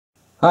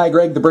Hi,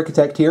 Greg the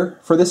Brickitect here.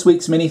 For this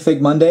week's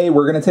Minifig Monday,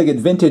 we're going to take it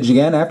vintage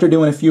again. After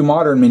doing a few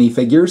modern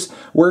minifigures,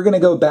 we're going to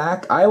go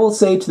back, I will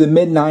say, to the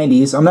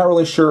mid-90s. I'm not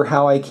really sure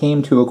how I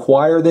came to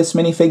acquire this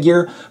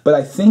minifigure, but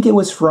I think it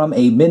was from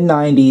a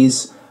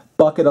mid-90s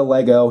bucket of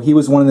Lego. He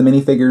was one of the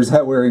minifigures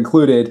that were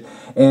included,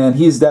 and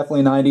he's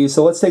definitely 90s.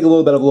 So let's take a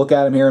little bit of a look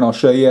at him here, and I'll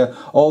show you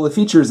all the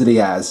features that he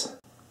has.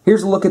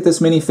 Here's a look at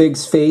this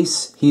minifig's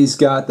face. He's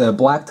got the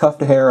black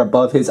tuft hair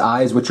above his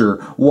eyes, which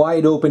are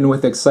wide open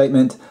with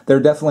excitement.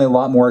 They're definitely a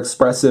lot more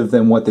expressive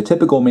than what the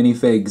typical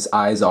minifig's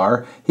eyes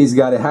are. He's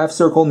got a half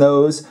circle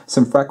nose,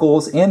 some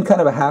freckles, and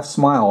kind of a half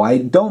smile. I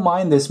don't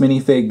mind this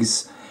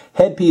minifig's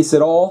headpiece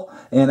at all,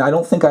 and I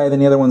don't think I have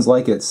any other ones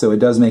like it, so it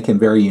does make him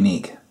very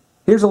unique.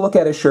 Here's a look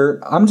at his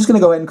shirt. I'm just going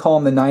to go ahead and call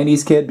him the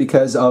 90s kid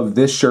because of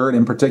this shirt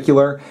in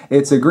particular.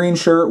 It's a green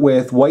shirt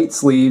with white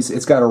sleeves.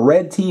 It's got a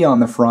red T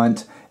on the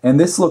front. And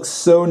this looks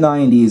so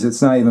 90s,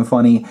 it's not even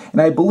funny.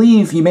 And I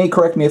believe, you may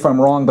correct me if I'm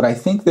wrong, but I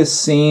think this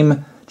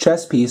same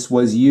chest piece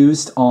was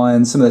used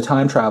on some of the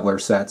Time Traveler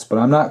sets, but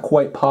I'm not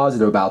quite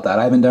positive about that.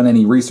 I haven't done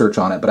any research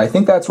on it, but I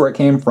think that's where it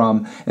came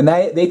from. And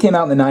they came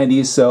out in the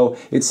 90s, so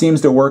it seems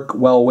to work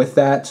well with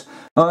that.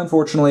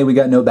 Unfortunately, we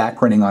got no back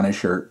printing on his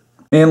shirt.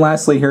 And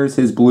lastly, here's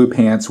his blue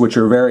pants, which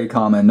are very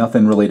common,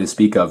 nothing really to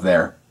speak of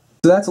there.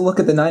 So that's a look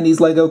at the 90s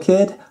Lego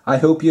Kid. I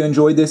hope you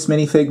enjoyed this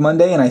Minifig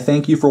Monday, and I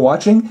thank you for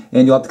watching,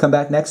 and you'll have to come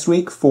back next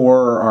week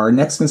for our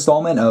next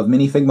installment of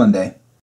Minifig Monday.